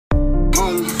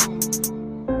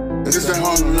that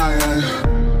Harlem like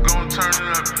Gon' turn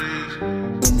it up, please.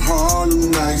 them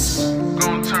Harlem nights.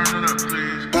 Gon' turn it up,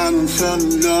 please. I done fell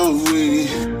in love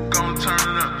with Gon' turn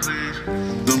it up, please.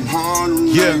 them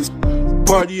Harlem nights.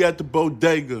 Party at the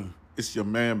bodega. It's your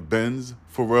man Benz.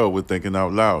 Pharrell with Thinking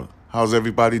Out Loud. How's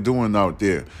everybody doing out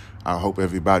there? I hope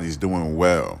everybody's doing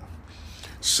well.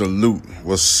 Salute.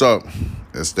 What's up?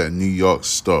 It's that New York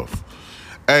stuff.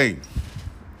 Hey,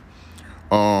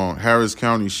 Harris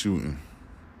County shooting,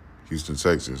 Houston,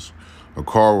 Texas. A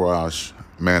car wash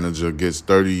manager gets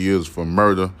 30 years for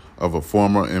murder of a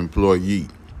former employee.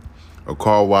 A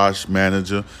car wash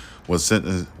manager was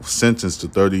sentenced to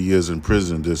 30 years in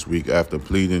prison this week after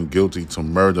pleading guilty to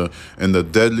murder in the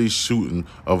deadly shooting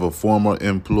of a former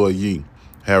employee.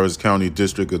 Harris County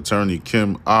District Attorney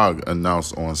Kim Ogg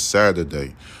announced on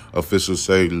Saturday. Officials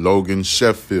say Logan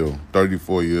Sheffield,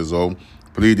 34 years old,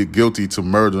 pleaded guilty to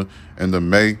murder in the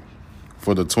May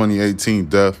for the 2018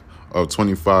 death of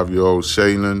 25-year-old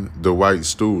Shaylin Dwight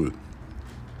Stewart.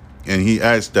 And he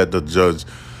asked that the judge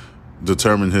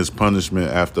determine his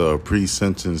punishment after a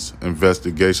pre-sentence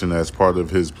investigation as part of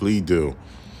his plea deal.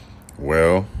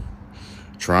 Well,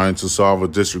 trying to solve a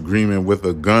disagreement with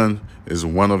a gun is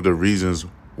one of the reasons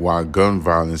why gun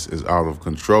violence is out of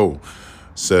control,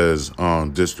 says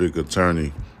District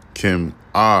Attorney Kim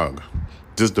Ogg.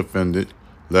 This defendant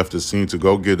left the scene to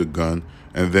go get a gun,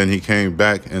 and then he came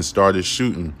back and started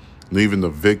shooting, leaving the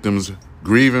victim's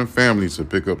grieving family to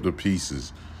pick up the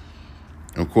pieces.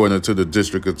 According to the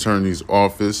district attorney's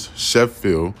office,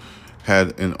 Sheffield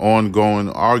had an ongoing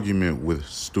argument with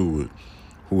Stewart,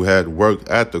 who had worked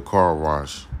at the car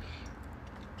wash.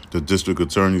 The district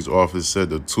attorney's office said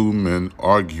the two men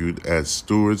argued at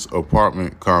Stewart's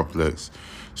apartment complex.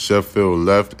 Sheffield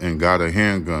left and got a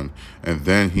handgun, and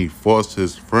then he forced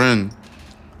his friend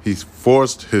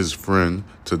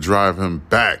to drive him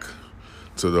back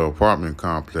to the apartment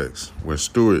complex where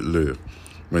Stewart lived.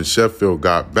 When Sheffield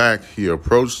got back, he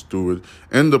approached Stewart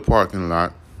in the parking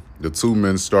lot. The two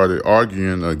men started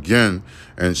arguing again,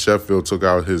 and Sheffield took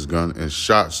out his gun and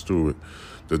shot Stewart,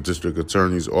 the district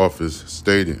attorney's office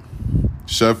stated.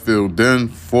 Sheffield then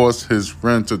forced his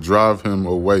friend to drive him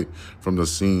away from the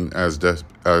scene as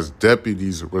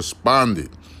deputies responded,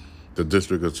 the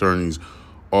district attorney's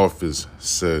office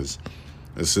says.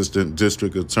 Assistant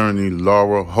District Attorney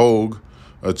Laura Hogue,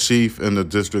 a chief in the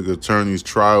district attorney's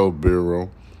trial bureau,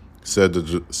 said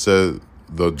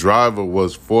the driver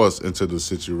was forced into the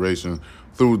situation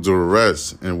through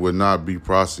duress and would not be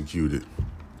prosecuted.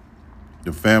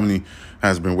 The family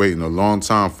has been waiting a long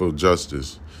time for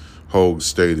justice, Hogue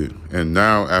stated. And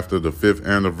now, after the 5th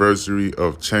anniversary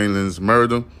of Shaylin's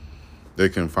murder, they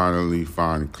can finally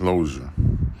find closure.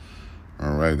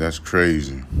 All right, that's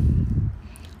crazy.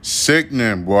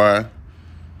 Sickening, boy.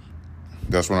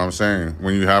 That's what I'm saying.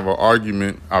 When you have an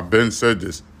argument, I've been said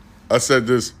this. I said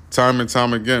this time and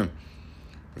time again.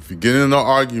 If you get in an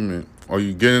argument or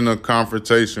you get in a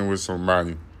confrontation with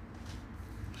somebody,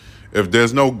 if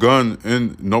there's no gun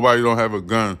and nobody don't have a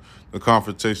gun, the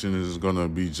confrontation is going to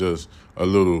be just a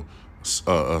little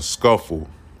a scuffle,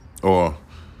 or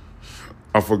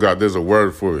I forgot, there's a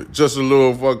word for it. Just a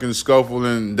little fucking scuffle,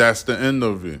 and that's the end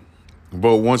of it.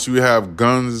 But once you have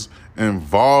guns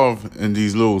involved in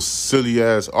these little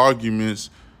silly-ass arguments,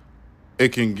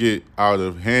 it can get out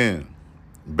of hand,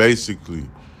 basically.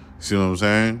 See what I'm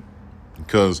saying?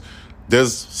 Because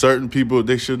there's certain people,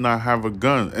 they should not have a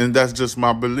gun. And that's just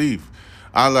my belief.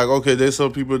 I'm like, okay, there's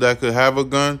some people that could have a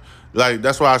gun. Like,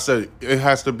 that's why I said it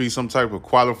has to be some type of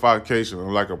qualification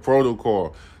or like a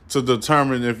protocol to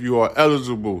determine if you are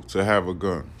eligible to have a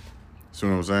gun. See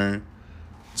what I'm saying?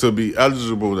 To be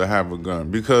eligible to have a gun.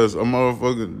 Because a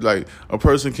motherfucker, like, a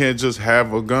person can't just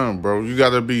have a gun, bro. You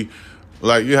got to be,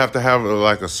 like, you have to have,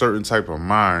 a certain type of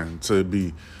mind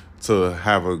to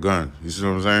have a gun. You see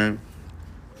what I'm saying?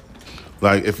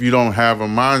 Like, if you don't have a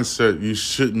mindset, you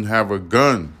shouldn't have a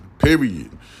gun, period.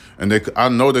 And I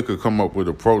know they could come up with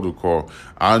a protocol.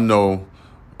 I know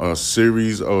a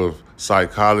series of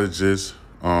psychologists,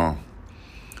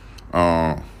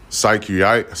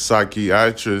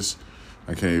 psychiatrists,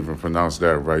 I can't even pronounce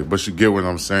that right, but you get what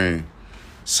I'm saying.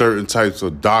 Certain types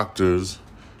of doctors,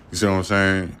 you see what I'm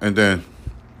saying? And then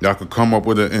y'all could come up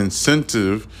with an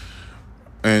incentive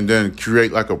and then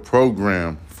create like a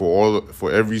program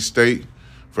for every state,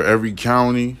 for every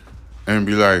county, and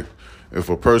be like, if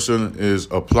a person is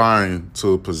applying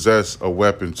to possess a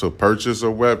weapon, to purchase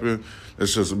a weapon, there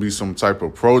should be some type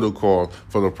of protocol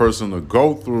for the person to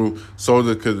go through so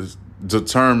they could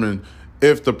determine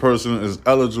if the person is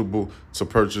eligible to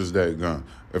purchase that gun,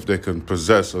 if they can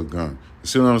possess a gun. You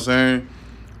see what I'm saying?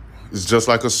 It's just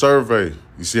like a survey.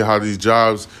 You see how these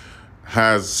jobs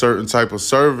has certain type of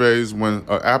surveys when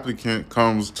an applicant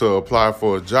comes to apply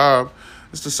for a job.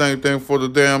 It's the same thing for the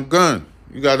damn gun.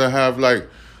 You got to have like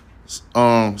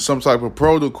some type of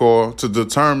protocol to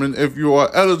determine if you are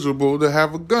eligible to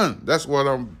have a gun. That's what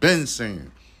I've been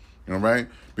saying. All right?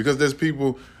 Because there's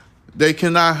people, they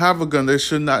cannot have a gun. They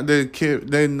should not,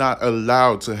 they're not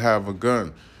allowed to have a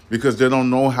gun because they don't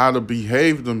know how to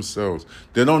behave themselves.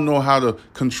 They don't know how to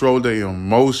control their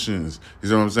emotions. You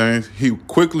know what I'm saying? He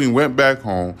quickly went back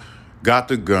home, got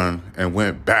the gun, and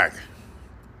went back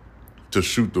to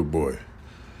shoot the boy.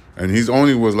 And he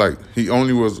only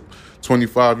was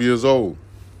 25 years old.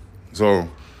 So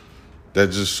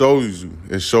that just shows you.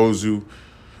 It shows you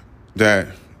that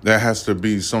there has to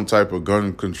be some type of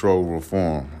gun control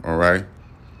reform, all right?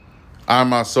 I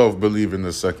myself believe in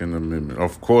the Second Amendment.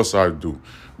 Of course I do.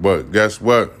 But guess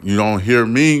what? You don't hear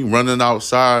me running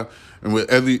outside and with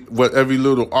every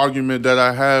little argument that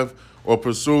I have or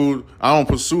pursued. I don't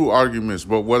pursue arguments,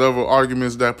 but whatever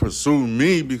arguments that pursue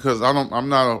me, because I'm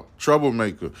not a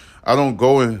troublemaker. I don't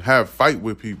go and have fight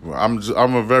with people.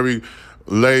 I'm a very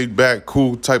laid back,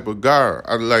 cool type of guy.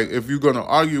 If you're gonna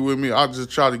argue with me, I'll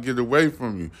just try to get away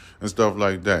from you and stuff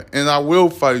like that. And I will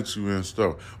fight you and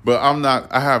stuff. But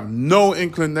I have no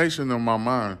inclination in my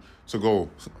mind to go,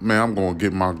 man, I'm gonna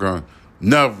get my gun.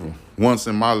 Never once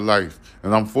in my life.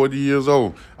 And I'm 40 years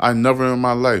old. I never in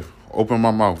my life open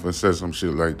my mouth and said some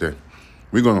shit like that.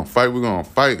 We're gonna fight.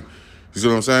 You see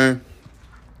what I'm saying?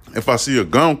 If I see a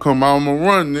gun come out, I'm gonna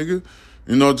run, nigga.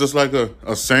 You know, just like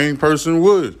a sane person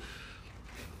would.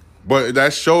 But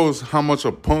that shows how much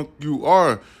a punk you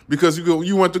are because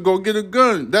you went to go get a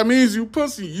gun. That means you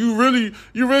pussy. You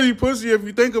really pussy if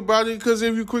you think about it. Because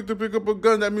if you quick to pick up a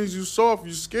gun, that means you soft.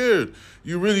 You scared.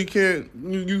 You really can't.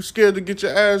 You scared to get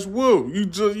your ass whooped. You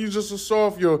just a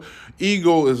soft. Your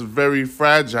ego is very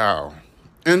fragile,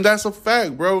 and that's a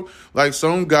fact, bro. Like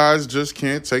some guys just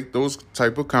can't take those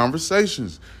type of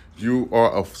conversations. You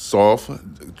are a soft,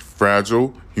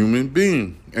 fragile human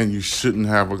being, and you shouldn't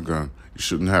have a gun. You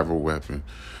shouldn't have a weapon.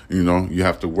 You know, you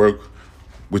have to work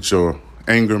with your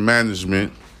anger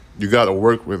management. You got to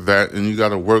work with that, and you got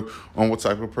to work on what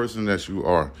type of person that you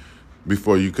are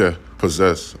before you can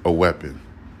possess a weapon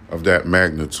of that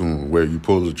magnitude where you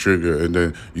pull the trigger and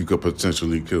then you could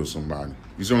potentially kill somebody.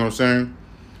 You see what I'm saying?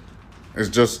 It's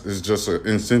just an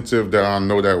incentive that I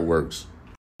know that works.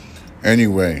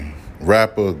 Anyway,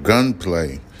 rapper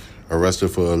Gunplay arrested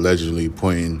for allegedly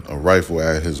pointing a rifle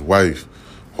at his wife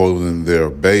holding their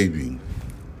baby.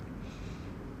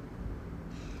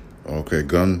 Okay,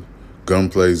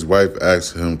 Gunplay's wife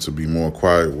asked him to be more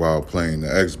quiet while playing the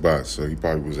Xbox, so he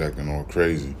probably was acting all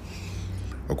crazy.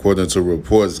 According to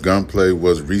reports, Gunplay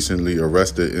was recently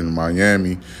arrested in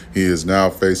Miami. He is now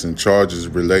facing charges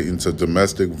relating to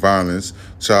domestic violence,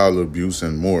 child abuse,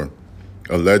 and more.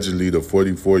 Allegedly, the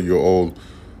 44-year-old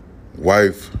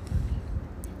wife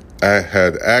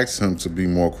had asked him to be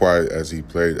more quiet as he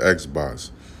played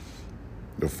Xbox.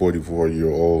 The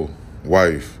 44-year-old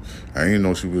wife, I didn't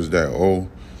know she was that old,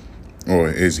 or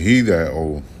is he that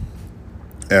old,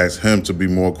 asked him to be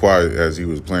more quiet as he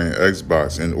was playing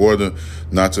Xbox in order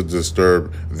not to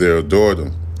disturb their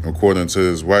daughter. According to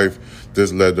his wife,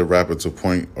 this led the rapper to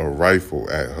point a rifle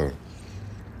at her.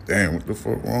 Damn, what the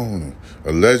fuck wrong with her?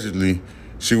 Allegedly,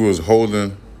 she was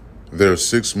holding their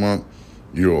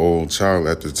 6-month-old child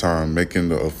at the time, making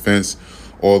the offense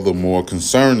all the more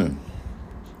concerning.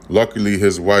 Luckily,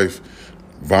 his wife,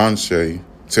 Vanshay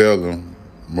Taylor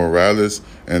Morales,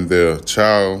 and their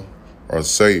child are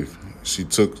safe. She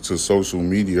took to social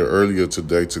media earlier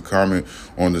today to comment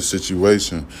on the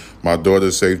situation. "My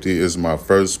daughter's safety is my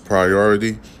first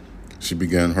priority," she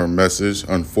began her message.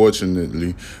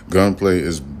 Unfortunately, Gunplay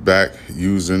is back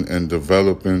using and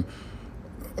developing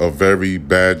a very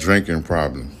bad drinking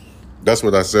problem. That's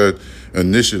what I said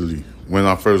initially. When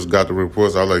I first got the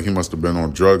reports, I was like, he must have been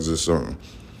on drugs or something.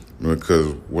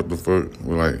 Because what the fuck?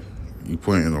 We're like, you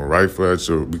pointing a rifle at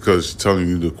you because she's telling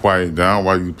you to quiet down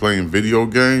while you playing video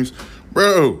games?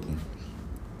 Bro,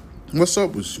 what's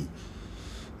up with you?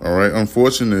 All right,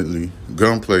 unfortunately,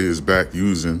 Gunplay is back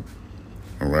using,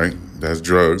 all right, that's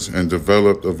drugs, and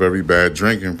developed a very bad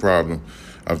drinking problem.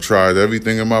 I've tried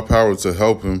everything in my power to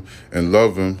help him and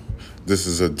love him. This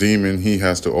is a demon he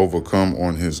has to overcome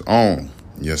on his own.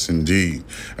 Yes, indeed.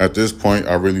 At this point,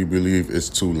 I really believe it's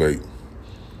too late.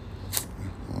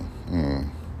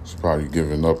 She's probably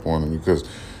giving up on him because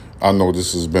I know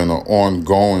this has been an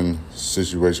ongoing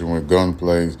situation with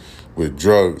Gunplay with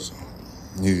drugs.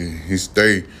 He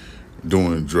stay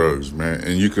doing drugs, man.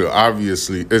 And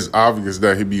it's obvious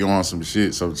that he be on some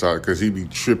shit sometimes because he be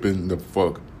tripping the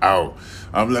fuck out.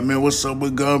 I'm like, man, what's up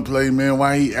with Gunplay, man?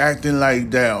 Why he acting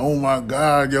like that? Oh my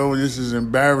God, yo, this is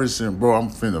embarrassing, bro. I'm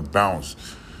finna bounce.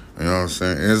 You know what I'm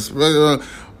saying? And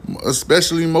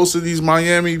especially most of these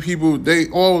Miami people, they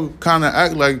all kind of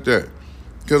act like that.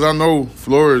 Because I know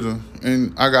Florida,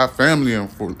 and I got family in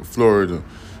Florida.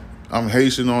 I'm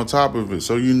Haitian on top of it,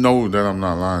 so you know that I'm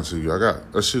not lying to you. I got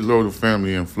a shitload of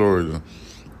family in Florida.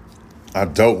 I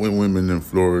dealt with women in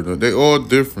Florida. They all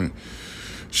different.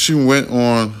 She went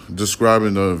on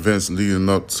describing the events leading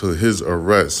up to his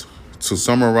arrest. To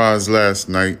summarize last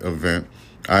night's event,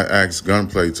 I asked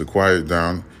Gunplay to quiet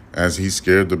down as he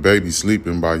scared the baby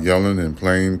sleeping by yelling and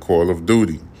playing Call of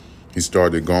Duty. He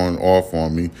started going off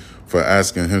on me for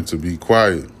asking him to be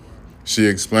quiet. She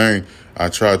explained, I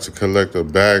tried to collect a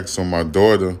bag so my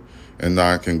daughter and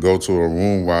I can go to a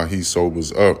room while he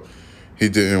sobers up. He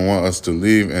didn't want us to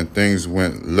leave and things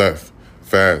went left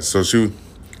fast. So she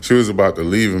was about to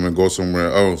leave him and go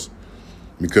somewhere else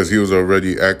because he was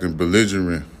already acting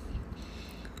belligerent.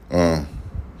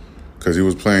 Because he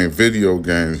was playing video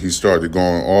games. He started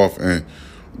going off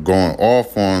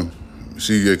on,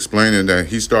 she explaining that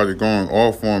he started going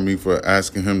off on me for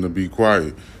asking him to be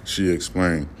quiet. She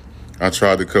explained, I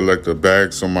tried to collect a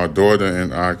bag so my daughter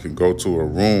and I can go to a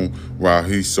room while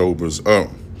he sobers up.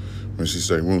 When she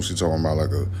say room, she talking about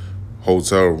like a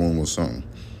hotel room or something.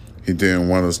 He didn't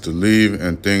want us to leave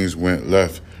and things went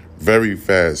left very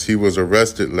fast. He was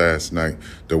arrested last night.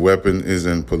 The weapon is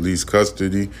in police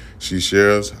custody. She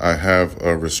shares, I have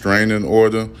a restraining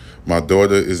order. My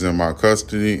daughter is in my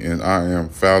custody and I am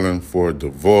filing for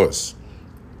divorce.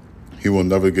 He will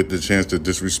never get the chance to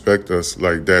disrespect us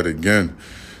like that again.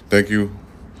 Thank you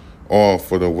all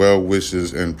for the well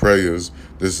wishes and prayers.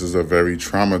 This is a very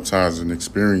traumatizing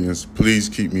experience. Please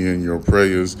keep me in your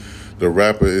prayers. The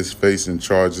rapper is facing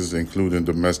charges including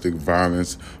domestic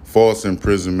violence, false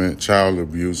imprisonment, child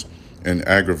abuse, and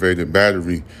aggravated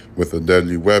battery with a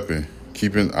deadly weapon.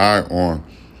 Keep an eye on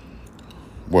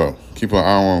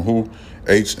who?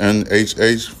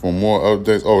 HNHH for more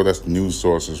updates. Oh, that's news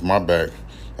sources. My bad.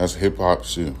 That's hip hop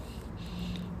shit.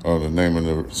 The name of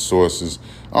the sources.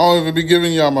 I don't even be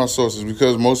giving y'all my sources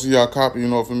because most of y'all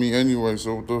copying off of me anyway.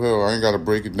 So what the hell? I ain't got to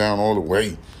break it down all the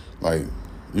way. Like,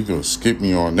 you can skip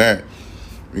me on that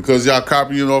because y'all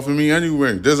copying off of me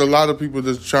anyway. There's a lot of people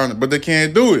that's trying to, but they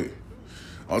can't do it.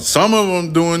 Some of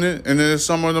them doing it, and there's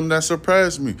some of them that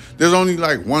surpass me. There's only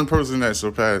like one person that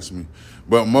surpassed me,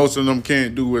 but most of them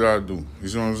can't do what I do. You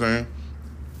see what I'm saying?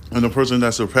 And the person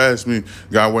that surpassed me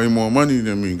got way more money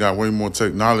than me, got way more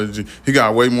technology. He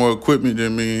got way more equipment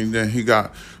than me, and then he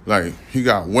got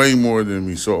way more than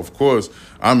me. So, of course,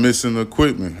 I'm missing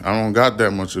equipment. I don't got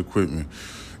that much equipment.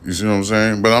 You see what I'm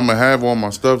saying? But I'm going to have all my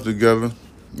stuff together,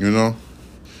 you know.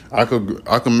 I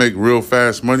could make real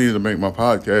fast money to make my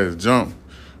podcast jump.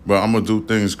 But I'm going to do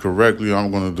things correctly. I'm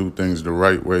going to do things the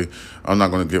right way. I'm not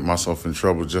going to get myself in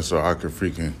trouble just so I can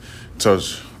freaking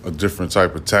touch a different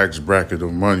type of tax bracket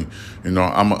of money. You know,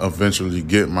 I'm going to eventually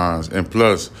get mine. And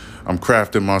plus, I'm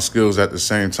crafting my skills at the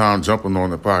same time, jumping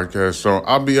on the podcast. So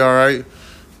I'll be all right.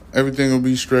 Everything will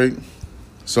be straight.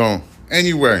 So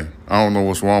anyway, I don't know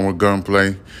what's wrong with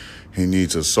Gunplay. He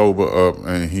needs to sober up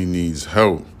and he needs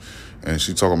help. And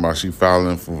she talking about she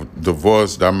filing for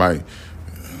divorce. That might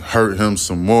hurt him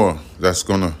some more. That's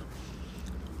gonna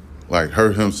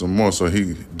hurt him some more. So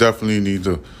he definitely need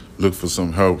to look for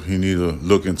some help. He need to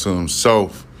look into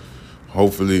himself.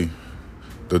 Hopefully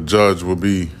the judge will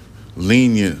be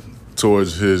lenient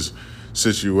towards his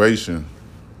situation.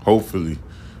 Hopefully.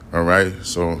 All right.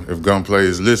 So if Gunplay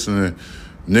is listening,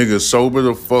 nigga, sober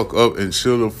the fuck up and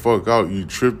chill the fuck out. You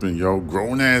tripping, yo.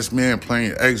 Grown-ass man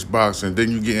playing Xbox and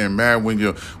then you getting mad when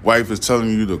your wife is telling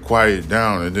you to quiet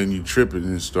down and then you tripping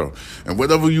and stuff. And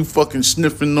whatever you fucking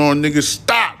sniffing on, nigga,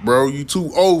 stop, bro. You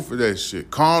too old for that shit.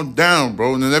 Calm down,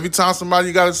 bro. And then every time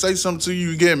somebody got to say something to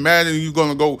you, you get mad and you going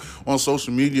to go on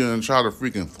social media and try to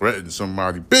freaking threaten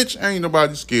somebody. Bitch, ain't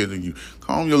nobody scared of you.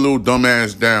 Calm your little dumb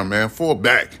ass down, man. Fall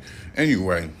back.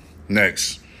 Anyway,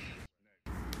 next.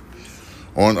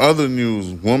 On other news,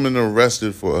 woman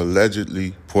arrested for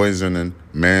allegedly poisoning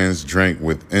man's drink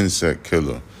with insect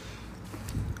killer.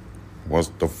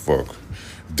 What the fuck?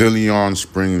 Dillon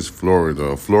Springs, Florida.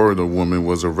 A Florida woman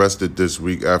was arrested this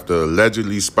week after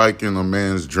allegedly spiking a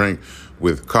man's drink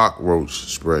with cockroach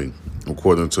spray,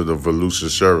 according to the Volusia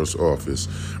Sheriff's Office.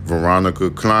 Veronica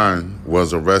Klein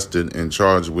was arrested and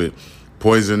charged with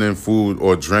poisoning food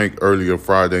or drink earlier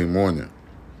Friday morning.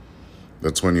 The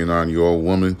 29-year-old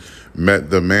woman met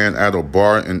the man at a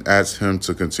bar and asked him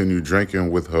to continue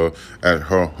drinking with her at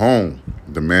her home.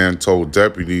 The man told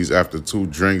deputies after 2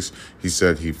 drinks, he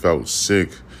said he felt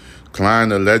sick.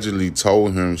 Klein allegedly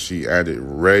told him she added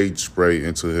rage spray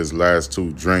into his last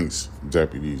two drinks,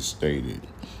 deputies stated.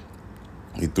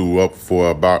 He threw up for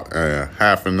about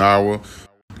half an hour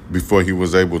before he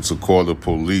was able to call the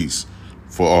police.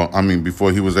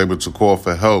 Before he was able to call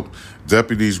for help,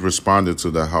 deputies responded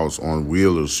to the house on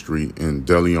Wheeler Street in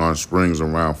De Leon Springs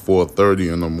around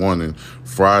 4:30 in the morning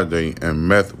Friday and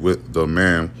met with the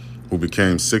man who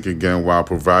became sick again while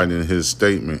providing his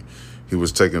statement. He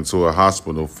was taken to a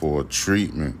hospital for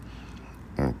treatment.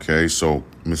 Okay, so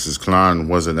Mrs. Klein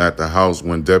wasn't at the house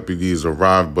when deputies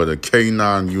arrived, but a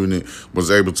K-9 unit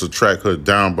was able to track her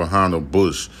down behind a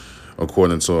bush,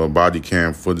 according to a body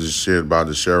cam footage shared by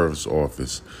the sheriff's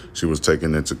office. She was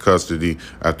taken into custody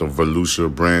at the Volusia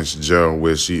Branch Jail,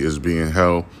 where she is being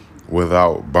held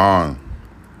without bond.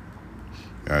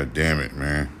 God damn it,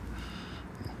 man.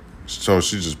 So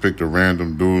she just picked a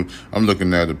random dude. I'm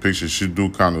looking at the picture. She do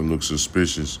kind of look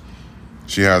suspicious.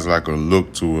 She has like a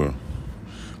look to her,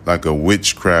 like a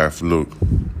witchcraft look.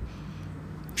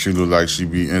 She look like she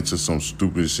be into some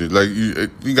stupid shit. Like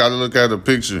you gotta look at the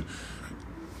picture.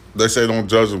 They say don't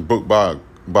judge a book by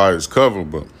its cover,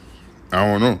 but I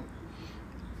don't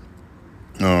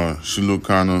know. She look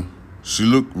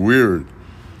weird.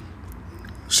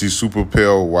 She's super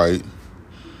pale white.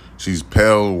 She's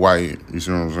pale white, you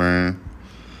see what I'm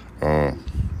saying?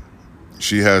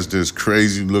 She has this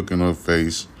crazy look in her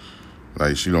face,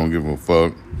 like she don't give a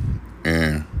fuck.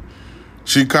 And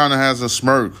she kind of has a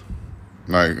smirk,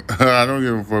 like, I don't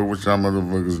give a fuck what y'all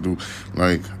motherfuckers do.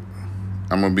 Like,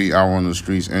 I'm gonna be out on the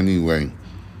streets anyway.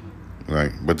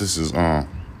 Like, but this is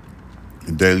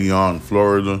De Leon,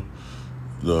 Florida,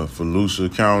 the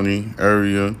Volusia County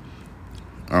area.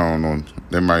 I don't know.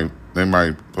 They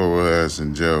might throw her ass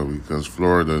in jail because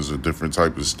Florida is a different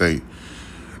type of state.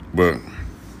 But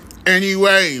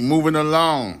anyway, moving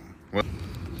along.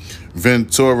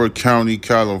 Ventura County,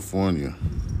 California.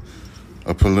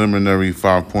 A preliminary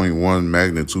 5.1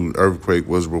 magnitude earthquake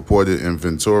was reported in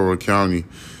Ventura County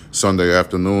Sunday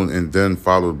afternoon and then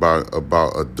followed by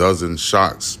about a dozen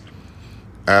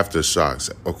aftershocks.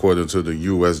 According to the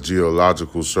U.S.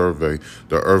 Geological Survey,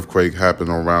 the earthquake happened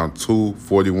around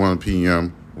 2:41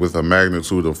 p.m. with a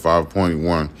magnitude of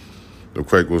 5.1. The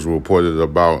quake was reported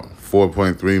about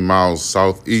 4.3 miles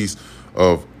southeast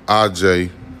of Ajay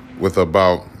with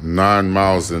about 9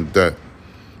 miles in depth.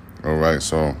 All right,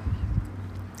 so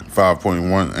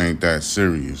 5.1 ain't that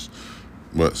serious.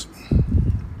 But,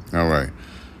 all right.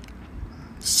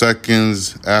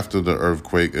 Seconds after the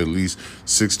earthquake, at least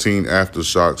 16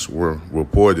 aftershocks were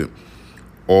reported,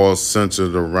 all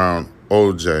centered around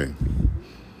Ojai.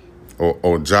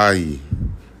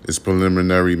 Its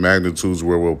preliminary magnitudes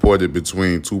were reported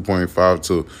between 2.5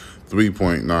 to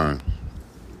 3.9.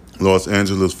 Los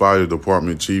Angeles Fire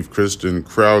Department Chief Kristen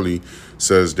Crowley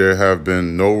says there have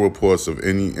been no reports of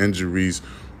any injuries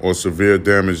or severe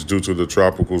damage due to the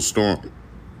tropical storm.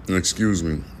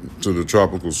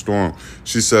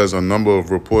 She says a number of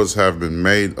reports have been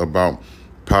made about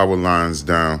power lines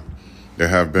down. There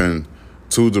have been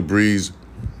two debris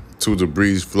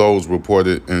flows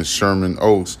reported in Sherman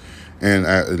Oaks, and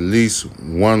at least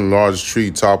one large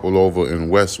tree toppled over in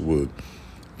Westwood.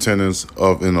 Tenants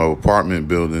of an apartment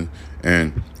building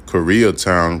in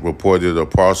Koreatown reported a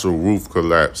partial roof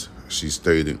collapse, she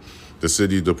stated. The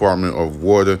City Department of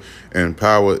Water and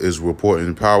Power is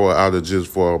reporting power outages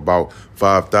for about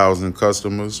 5,000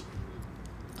 customers,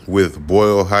 with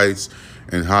Boyle Heights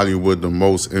and Hollywood the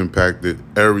most impacted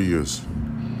areas.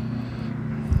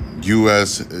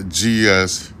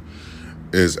 USGS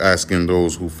is asking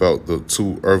those who felt the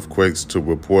two earthquakes to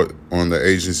report on the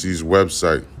agency's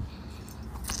website.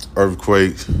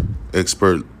 Earthquake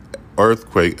expert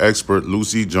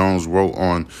Lucy Jones wrote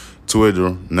on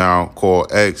Twitter, now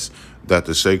called X, that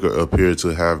the shaker appeared to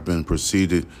have been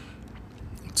preceded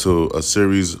to a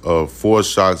series of 4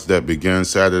 shocks that began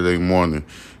Saturday morning.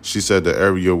 She said the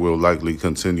area will likely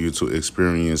continue to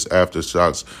experience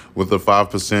aftershocks with a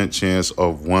 5% chance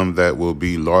of one that will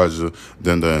be larger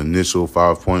than the initial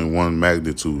 5.1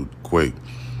 magnitude quake.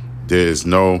 There is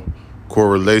no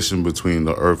correlation between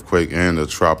the earthquake and the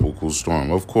tropical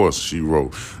storm. Of course, she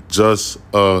wrote, just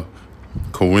a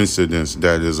coincidence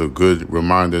that is a good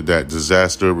reminder that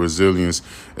disaster resilience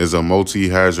is a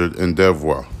multi-hazard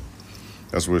endeavor.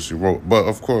 That's what she wrote. But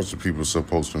of course, the people are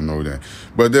supposed to know that.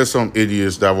 But there's some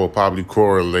idiots that will probably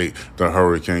correlate the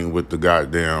hurricane with the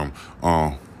goddamn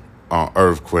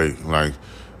earthquake. Like,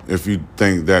 if you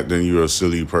think that, then you're a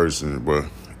silly person. But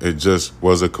it just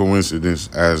was a coincidence,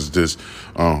 as this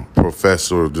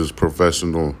professional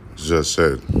just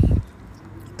said.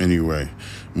 Anyway,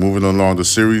 moving along, the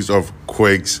series of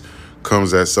quakes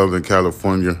comes as Southern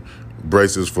California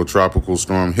braces for Tropical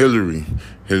Storm Hillary.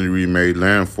 Hillary made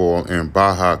landfall in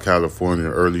Baja California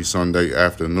early Sunday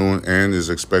afternoon and is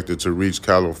expected to reach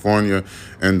California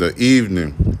in the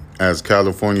evening. As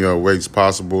California awaits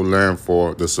possible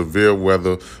landfall, the severe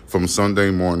weather from Sunday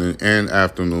morning and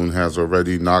afternoon has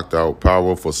already knocked out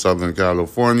power for Southern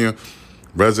California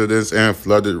residents and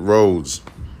flooded roads.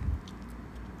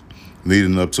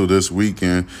 Leading up to this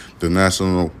weekend, the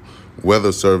National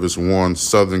Weather Service warned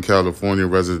Southern California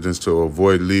residents to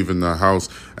avoid leaving the house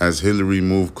as Hillary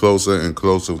moved closer and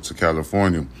closer to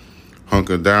California.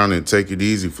 Hunker down and take it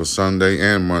easy for Sunday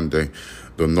and Monday.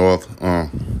 The Northwest,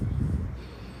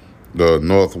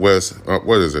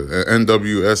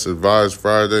 NWS advised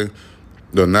Friday.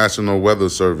 The National Weather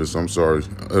Service,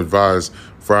 advised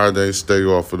Friday, stay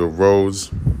off of the roads.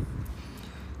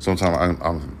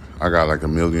 Sometimes I got like a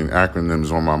million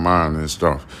acronyms on my mind and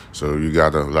stuff. So you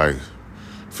gotta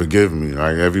forgive me.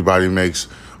 Like everybody makes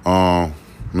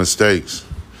mistakes.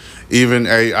 Even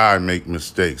AI make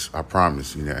mistakes. I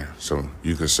promise you that. So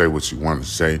you can say what you want to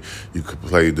say. You could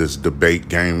play this debate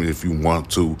game if you want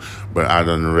to, but I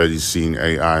done already seen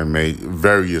AI make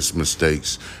various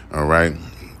mistakes. All right.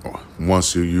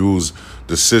 Once you use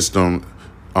the system,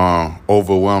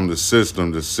 overwhelm the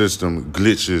system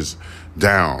glitches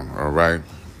down. All right.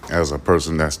 As a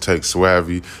person that's tech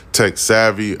savvy,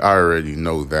 I already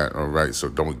know that, all right? So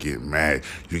don't get mad.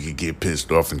 You can get pissed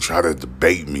off and try to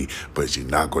debate me, but you're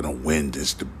not going to win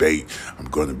this debate. I'm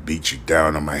going to beat you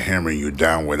down. I'm going to hammer you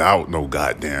down without no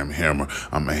goddamn hammer.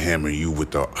 I'm going to hammer you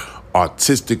with the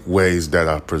artistic ways that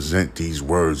I present these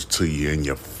words to you in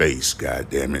your face,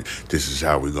 goddamn it. This is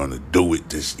how we're going to do it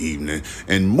this evening.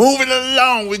 And moving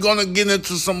along, we're going to get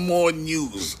into some more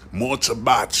news, more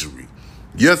debauchery.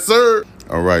 Yes, sir.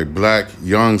 All right, Blac,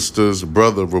 Youngsta's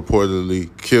brother reportedly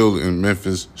killed in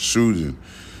Memphis shooting.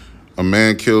 A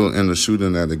man killed in a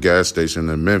shooting at a gas station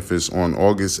in Memphis on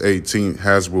August 18th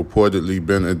has reportedly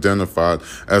been identified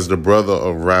as the brother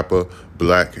of rapper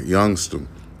Blac Youngsta.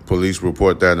 Police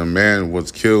report that a man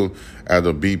was killed at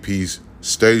a BP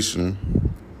station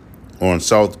on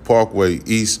South Parkway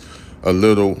East a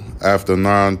little after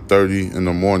 9:30 in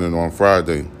the morning on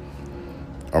Friday.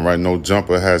 All right, No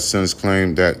Jumper has since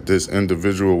claimed that this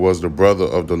individual was the brother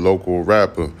of the local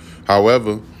rapper.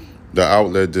 However, the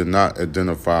outlet did not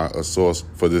identify a source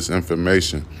for this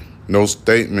information. No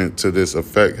statement to this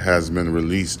effect has been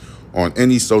released on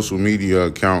any social media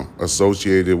account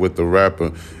associated with the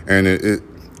rapper, and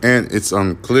it's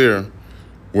unclear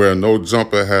where No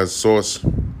Jumper has sourced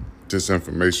this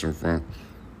information from.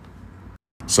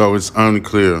 So it's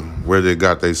unclear where they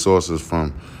got their sources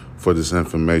from for this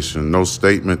information. No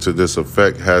statement to this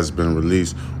effect has been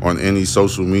released on any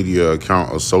social media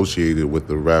account associated with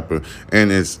the rapper,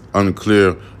 and it's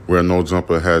unclear where No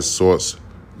Jumper has sourced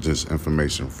this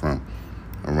information from.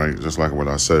 All right, just like what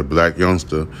I said, Blac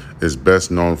Youngsta is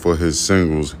best known for his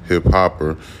singles, Hip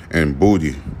Hopper and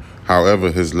Booty.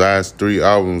 However, his last 3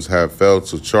 albums have failed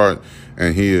to chart,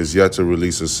 and he is yet to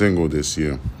release a single this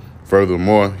year.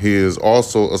 Furthermore, he is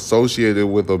also associated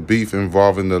with a beef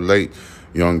involving the late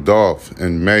Young Dolph.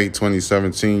 In May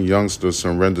 2017, Youngsta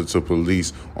surrendered to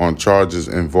police on charges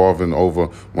involving over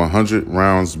 100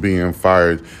 rounds being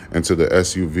fired into the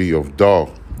SUV of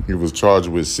Dolph. He was charged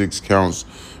with 6 counts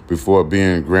before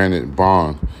being granted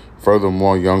bond.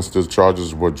 Furthermore, Youngsta's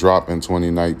charges were dropped in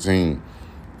 2019.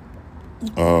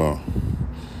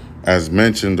 As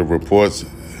mentioned, the reports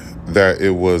that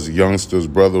it was Youngsta's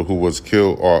brother who was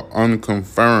killed are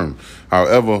unconfirmed.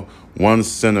 However, one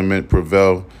sentiment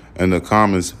prevailed in the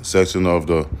comments section of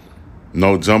the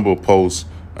No Jumper post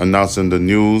announcing the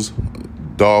news.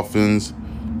 Dolphins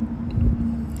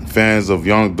fans of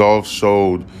Young Dolph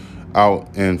showed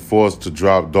out in force to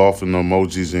drop dolphin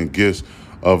emojis and gifs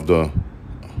of the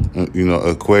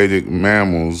aquatic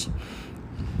mammals.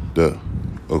 The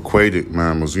aquatic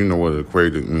mammals, you know what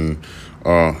aquatic means.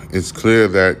 It's clear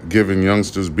that given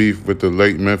Youngsta's beef with the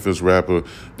late Memphis rapper,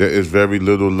 there is very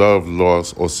little love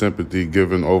lost or sympathy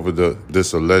given over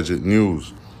this alleged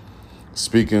news.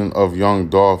 Speaking of Young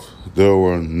Dolph, there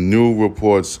were new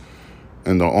reports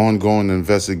in the ongoing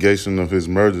investigation of his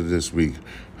murder this week.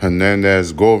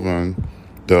 Hernandez Govan,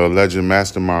 the alleged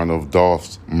mastermind of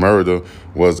Dolph's murder,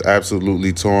 was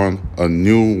absolutely torn a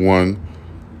new one.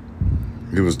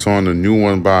 He was torn a new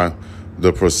one by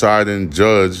the presiding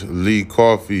judge, Lee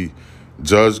Coffey.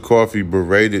 Judge Coffey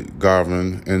berated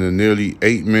Garvin in a nearly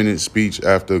 8-minute speech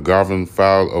after Garvin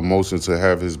filed a motion to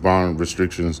have his bond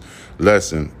restrictions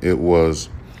lessened. It was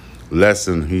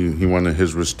lessened. He wanted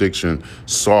his restriction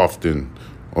softened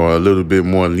or a little bit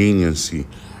more leniency.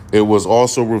 It was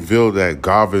also revealed that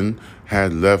Garvin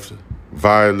had left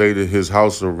violated his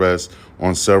house arrest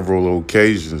on several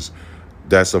occasions.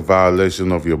 That's a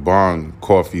violation of your bond,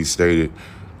 Coffey stated.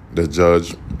 The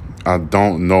judge, I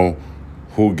don't know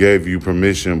who gave you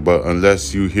permission, but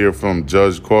unless you hear from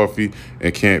Judge Coffey,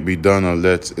 it can't be done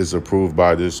unless it's approved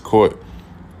by this court.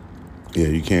 Yeah,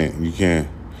 you can't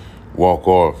walk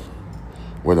off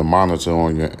with a monitor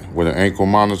on your, with an ankle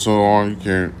monitor on. You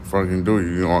can't fucking do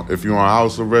it. If you're on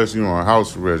house arrest, you're on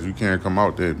house arrest. You can't come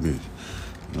out that bitch.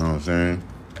 You know what I'm saying?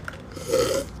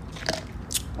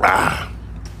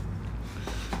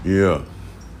 Yeah.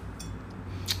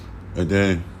 And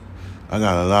then I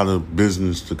got a lot of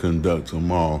business to conduct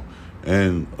tomorrow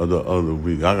and the other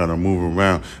week. I gotta move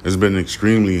around. It's been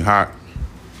extremely hot.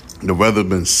 The weather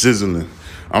been sizzling.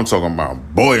 I'm talking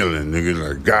about boiling, nigga.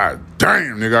 Like, god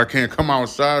damn, nigga, I can't come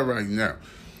outside right now.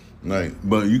 Like,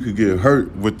 but you could get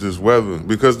hurt with this weather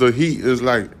because the heat is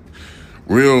like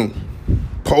real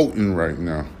potent right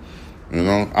now. You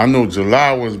know, I know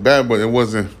July was bad, but it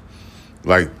wasn't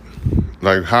like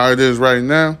how it is right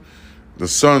now. The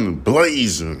sun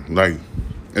blazing, like,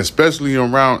 especially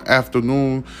around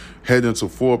afternoon, heading to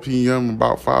 4 p.m.,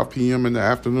 about 5 p.m. in the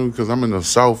afternoon, because I'm in the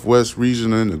southwest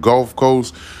region in the Gulf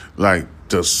Coast. Like,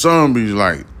 the sun be,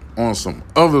 like, on some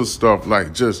other stuff,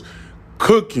 like, just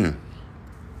cooking.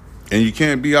 And you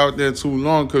can't be out there too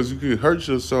long because you could hurt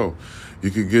yourself. You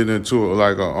could get into,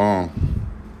 like,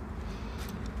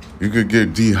 you could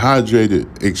get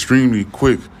dehydrated extremely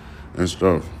quick and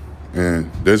stuff.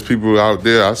 And there's people out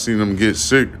there, I seen them get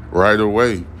sick right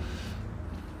away.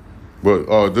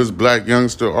 But this Blac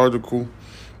Youngsta article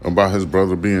about his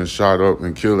brother being shot up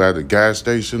and killed at a gas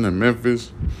station in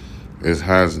Memphis, it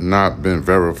has not been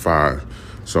verified.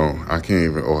 So I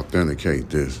can't even authenticate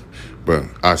this. But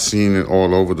I seen it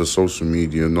all over the social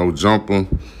media. No Jumper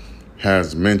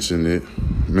has mentioned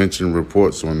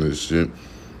reports on this shit.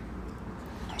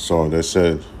 So they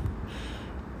said,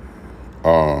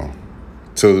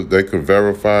 till they could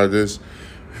verify this,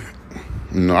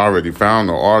 you know, I already found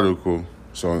the article,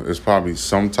 so it's probably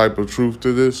some type of truth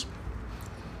to this.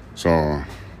 So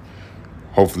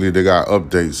hopefully they got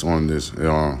updates on this. We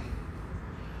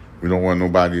don't want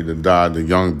nobody to die. The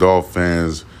Young Dolph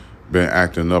fans been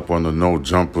acting up on the No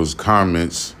Jumpers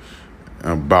comments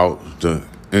about the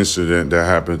incident that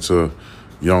happened to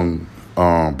Blac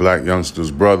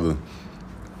Youngsta's brother.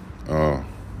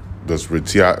 This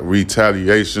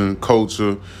retaliation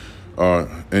culture,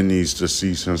 it needs to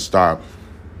cease and stop.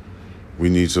 We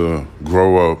need to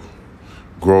grow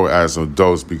as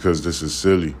adults because this is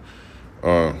silly.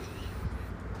 I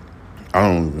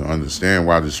don't even understand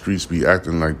why the streets be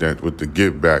acting like that with the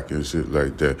get back and shit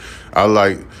like that. I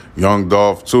like Young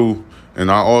Dolph too, and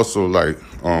I also like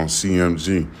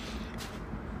CMG.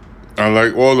 I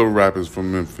like all the rappers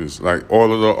from Memphis. Like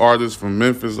all of the artists from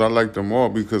Memphis, I like them all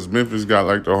because Memphis got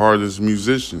like the hardest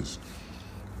musicians.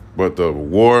 But the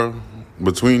war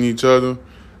between each other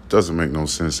doesn't make no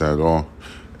sense at all.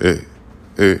 It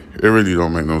really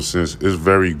don't make no sense. It's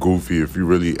very goofy if you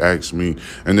really ask me.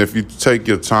 And if you take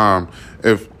your time,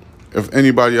 if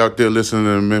anybody out there listening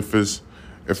to Memphis,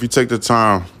 if you take the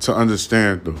time to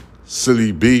understand the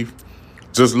silly beef,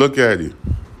 just look at it.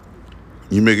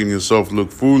 You're making yourself look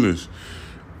foolish.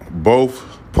 Both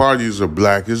parties are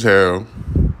black as hell.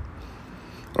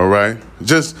 All right?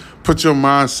 Just put your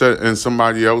mindset in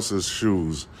somebody else's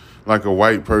shoes, like a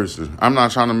white person. I'm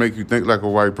not trying to make you think like a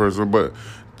white person, but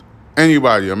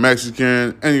anybody, a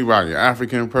Mexican, anybody,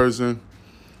 African person.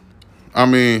 I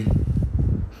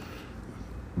mean,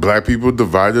 black people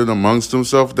divided amongst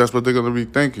themselves, that's what they're going to be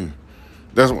thinking.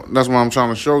 That's what I'm trying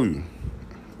to show you.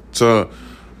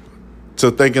 To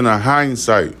think in a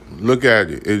hindsight, look at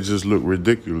it. It just looked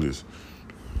ridiculous.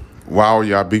 Why are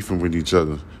y'all beefing with each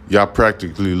other? Y'all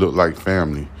practically look like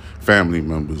family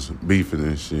members beefing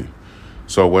and shit.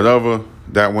 So whatever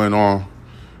that went on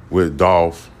with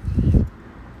Dolph,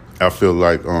 I feel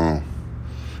like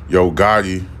Yo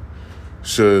Gotti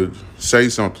should say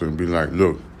something. Be like,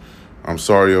 look, I'm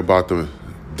sorry about the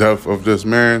death of this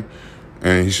man.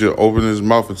 And he should open his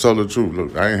mouth and tell the truth.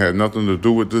 Look, I ain't had nothing to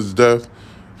do with this death.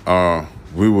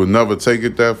 We will never take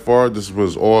it that far. This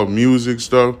was all music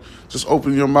stuff. Just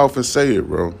open your mouth and say it,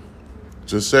 bro.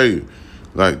 Just say it.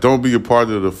 Like, don't be a part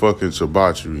of the fucking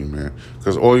debauchery, man.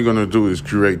 Because all you're going to do is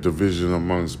create division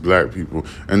amongst black people.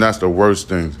 And that's the worst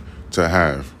thing to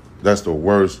have. That's the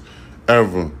worst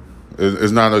ever.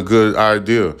 It's not a good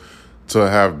idea to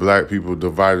have black people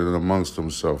divided amongst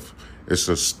themselves. It's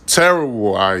a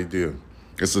terrible idea.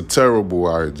 It's a terrible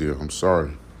idea. I'm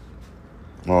sorry.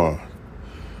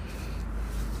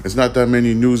 It's not that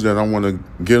many news that I want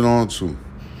to get on to.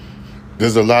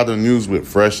 There's a lot of news with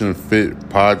Fresh and Fit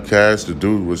podcast. The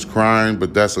dude was crying,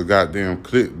 but that's a goddamn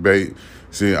clickbait.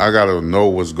 See, I gotta know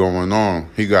what's going on.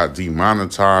 He got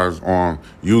demonetized on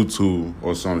YouTube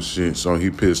or some shit, so he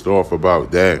pissed off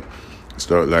about that,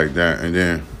 stuff like that. And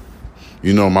then,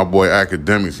 you know, my boy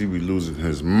Academics, he be losing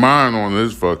his mind on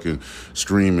his fucking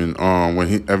streaming.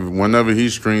 Whenever he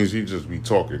streams, he just be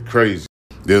talking crazy.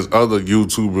 There's other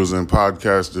YouTubers and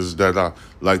podcasters that I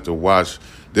like to watch.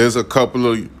 There's a couple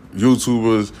of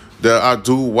YouTubers that I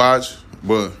do watch,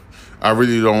 but I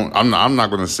really don't. I'm not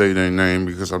gonna say their name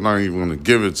because I'm not even gonna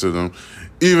give it to them.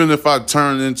 Even if I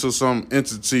turn into some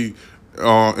entity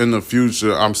in the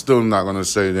future, I'm still not gonna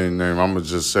say their name. I'm gonna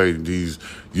just say these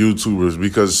YouTubers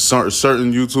because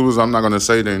certain YouTubers, I'm not gonna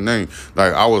say their name.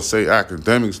 Like I will say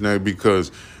Academics' name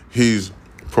because he's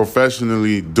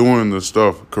professionally doing the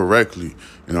stuff correctly.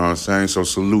 You know what I'm saying? So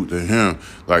salute to him.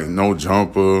 Like No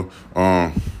Jumper.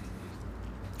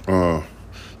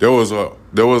 There was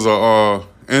a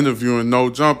interview in No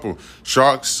Jumper.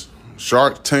 Shark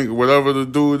Tank, whatever the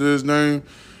dude is name,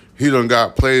 he done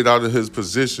got played out of his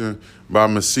position by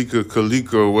Masika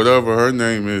Kalika, whatever her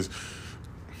name is.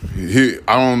 I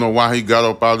don't know why he got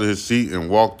up out of his seat and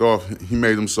walked off. He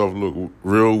made himself look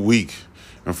real weak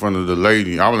in front of the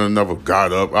lady. I would have never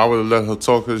got up. I would have let her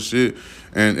talk her shit.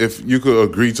 And if you could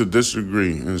agree to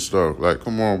disagree and stuff, like,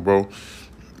 come on, bro.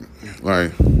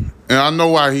 Like, and I know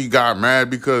why he got mad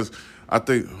because I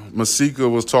think Masika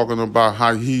was talking about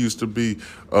how he used to be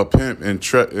a pimp and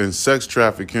sex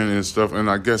trafficking and stuff, and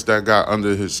I guess that got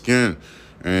under his skin,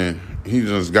 and he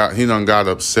done got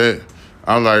upset.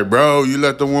 I'm like, bro, you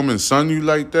let the woman son you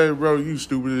like that, bro? You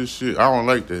stupid as shit. I don't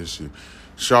like that shit.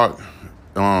 Shark,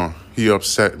 he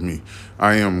upset me.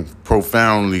 I am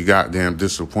profoundly goddamn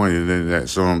disappointed in that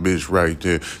son bitch right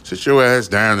there. Sit your ass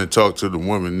down and talk to the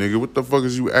woman, nigga. What the fuck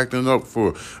is you acting up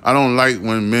for? I don't like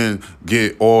when men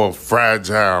get all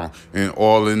fragile and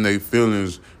all in their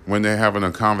feelings when they're having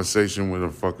a conversation with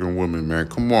a fucking woman, man.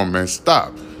 Come on, man.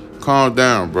 Stop. Calm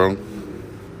down, bro.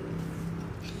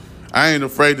 I ain't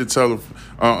afraid to tell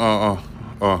a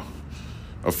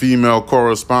female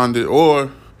correspondent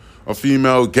or a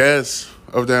female guest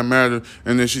of that matter,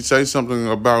 and then she say something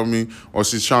about me or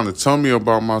she's trying to tell me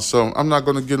about myself, I'm not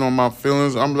going to get on my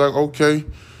feelings. I'm like, okay,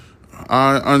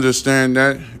 I understand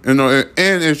that. You know,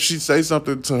 and if she say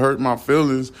something to hurt my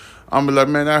feelings, I'm like,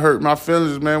 man, that hurt my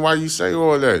feelings, man. Why you say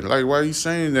all that? Like, why you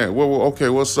saying that? Well, okay,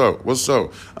 what's up? What's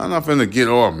up? I'm not finna get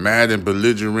all mad and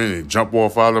belligerent and jump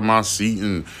off out of my seat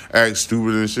and act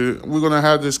stupid and shit. We're going to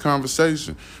have this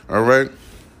conversation, all right?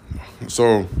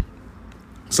 So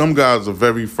some guys are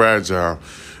very fragile,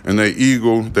 and their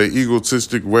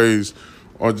egotistic ways,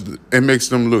 it makes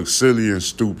them look silly and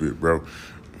stupid, bro.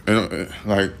 And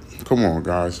like, come on,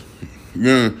 guys,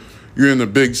 you're in the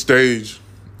big stage,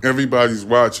 everybody's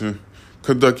watching.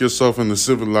 Conduct yourself in a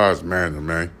civilized manner,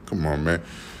 man. Come on, man.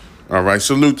 All right,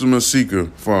 salute to Masika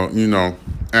for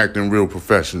acting real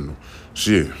professional.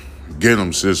 Shit, get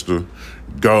him, sister.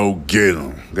 Go get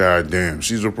him. Goddamn.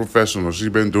 She's a professional. She's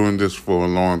been doing this for a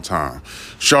long time.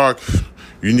 Shark,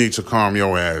 you need to calm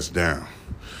your ass down.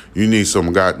 You need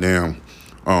some goddamn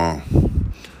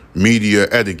media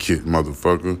etiquette,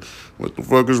 motherfucker. What the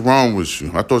fuck is wrong with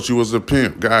you? I thought you was a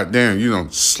pimp. Goddamn,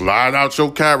 slide out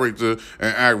your character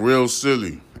and act real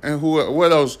silly. And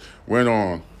what else went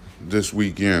on this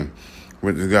weekend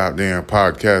with the goddamn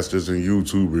podcasters and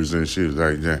YouTubers and shit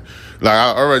like that? Like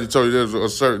I already told you,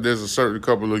 there's a certain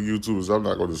couple of YouTubers. I'm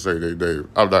not going to say their name.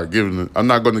 I'm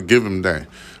not going to give them that.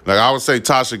 Like I would say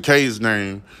Tasha K's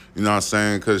name. You know what I'm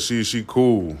saying? Because she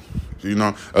cool.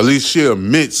 At least she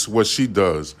admits what she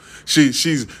does.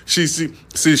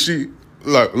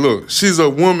 Look, she's a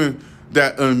woman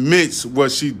that admits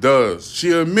what she does.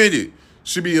 She admitted.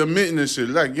 She be admitting this shit.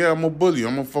 Like, yeah, I'm a bully.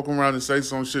 I'm gonna fuck around and say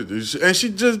some shit. And she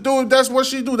just do it. That's what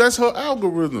she do. That's her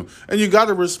algorithm. And you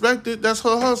gotta respect it. That's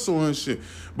her hustle and shit.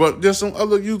 But there's some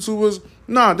other YouTubers,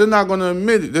 they're not gonna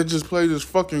admit it. They just play this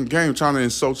fucking game trying to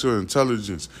insult your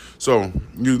intelligence. So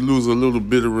you lose a little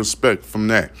bit of respect from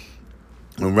that.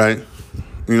 All right?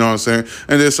 You know what I'm saying?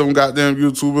 And there's some goddamn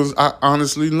YouTubers I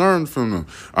honestly learned from them.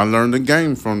 I learned the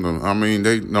game from them. I mean,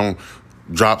 they don't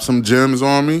drop some gems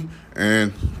on me,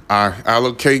 and I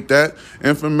allocate that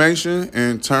information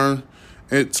and turn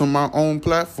it to my own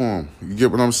platform. You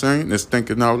get what I'm saying? It's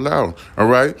thinking out loud. All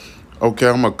right? Okay,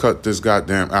 I'm going to cut this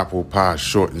goddamn apple pie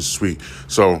short and sweet.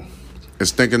 So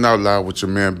it's Thinking Out Loud with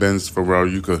your man, Benz Farrell.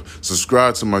 You could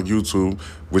subscribe to my YouTube,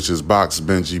 which is Box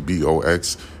Benji,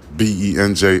 BoxBenji.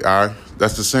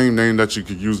 That's the same name that you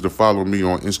could use to follow me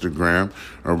on Instagram.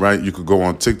 All right? You could go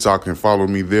on TikTok and follow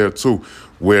me there, too,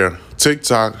 where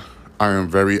TikTok, I am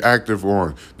very active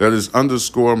on. That is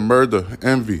underscore murder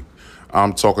envy.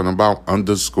 I'm talking about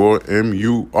underscore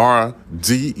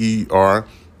MURDERENV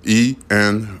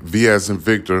as in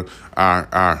Victor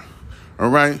I. All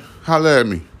right, holla at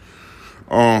me.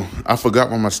 I forgot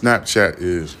what my Snapchat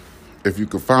is. If you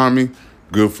could find me,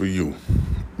 good for you.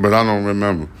 But I don't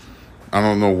remember. I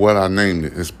don't know what I named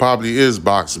it. It probably is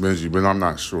Box Benji, but I'm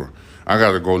not sure. I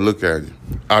got to go look at it.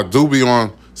 I do be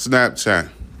on Snapchat,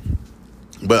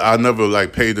 but I never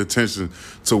paid attention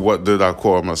to what did I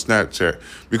call my Snapchat.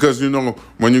 Because,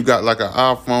 when you got like an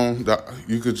iPhone,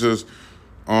 you could just,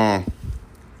 you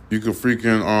could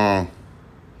freaking,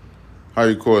 how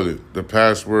you call it? The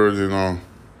password and,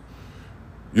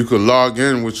 you could log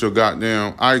in with your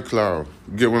goddamn iCloud.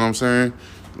 You get what I'm saying?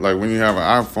 Like when you have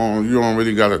an iPhone, you don't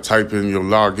really got to type in your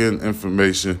login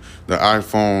information. The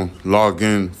iPhone log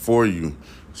in for you.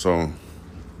 So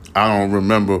I don't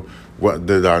remember what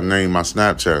did I name my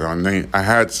Snapchat. I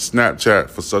had Snapchat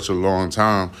for such a long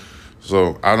time,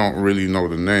 so I don't really know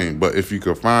the name. But if you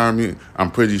could find me, I'm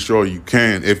pretty sure you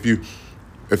can. If you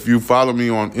follow me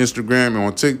on Instagram and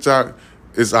on TikTok,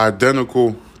 it's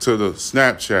identical to the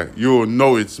Snapchat. You'll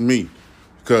know it's me.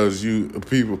 Because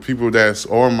people that's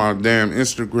on my damn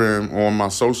Instagram or on my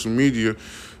social media,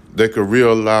 they could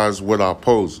realize what I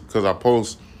post. Because I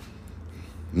post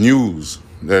news.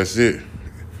 That's it.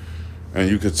 And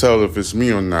you can tell if it's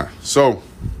me or not. So,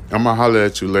 I'm going to holler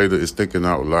at you later. It's Thinking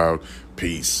Out Loud.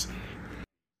 Peace.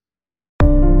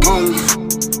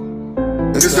 It's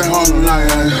that Harlem night.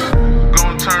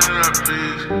 Gon' turn it up,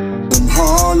 please. Them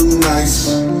Harlem nights.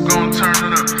 Gon'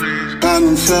 turn it up, please. I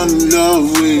done fell in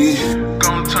love with it.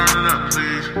 Gon' turn it up,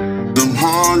 please. Them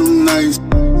Harlem nights.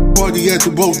 Party at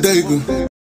the bodega.